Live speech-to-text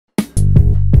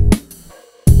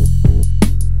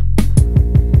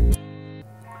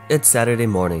It's Saturday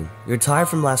morning. You're tired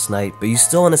from last night, but you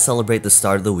still want to celebrate the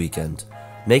start of the weekend.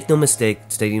 Make no mistake,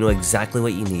 today you know exactly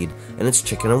what you need, and it's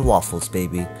chicken and waffles,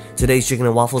 baby. Today's chicken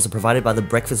and waffles are provided by the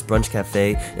Breakfast Brunch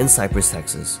Cafe in Cypress,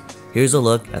 Texas. Here's a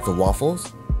look at the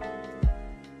waffles,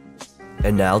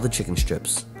 and now the chicken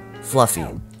strips. Fluffy,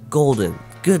 golden,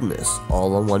 goodness,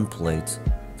 all on one plate.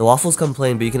 The waffles come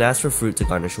plain, but you can ask for fruit to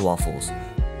garnish your waffles.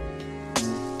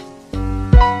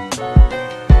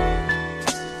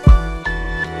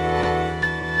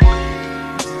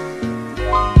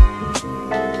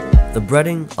 The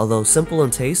breading, although simple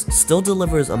in taste, still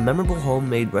delivers a memorable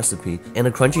homemade recipe and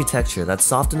a crunchy texture that's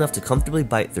soft enough to comfortably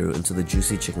bite through into the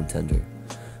juicy chicken tender.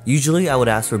 Usually I would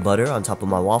ask for butter on top of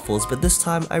my waffles, but this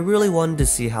time I really wanted to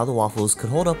see how the waffles could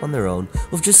hold up on their own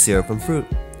with just syrup and fruit.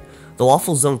 The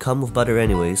waffles don't come with butter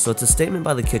anyway, so it's a statement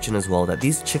by the kitchen as well that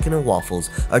these chicken and waffles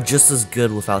are just as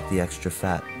good without the extra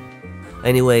fat.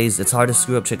 Anyways, it's hard to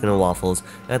screw up chicken and waffles,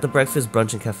 and at the Breakfast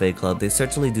Brunch and Cafe Club, they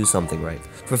certainly do something right.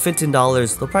 For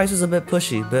 $15, the price is a bit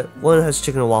pushy, but when has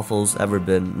chicken and waffles ever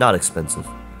been not expensive?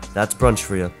 That's brunch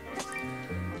for you.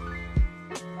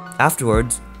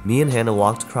 Afterwards, me and Hannah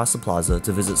walked across the plaza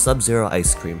to visit Sub-Zero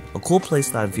Ice Cream, a cool place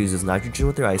that infuses nitrogen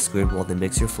with their ice cream while they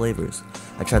mix your flavors.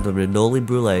 I tried the Ranoli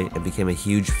Brulee and became a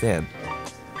huge fan.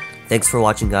 Thanks for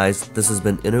watching, guys. This has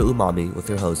been Inner Umami with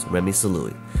your host, Remy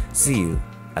Salui. See you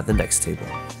at the next table.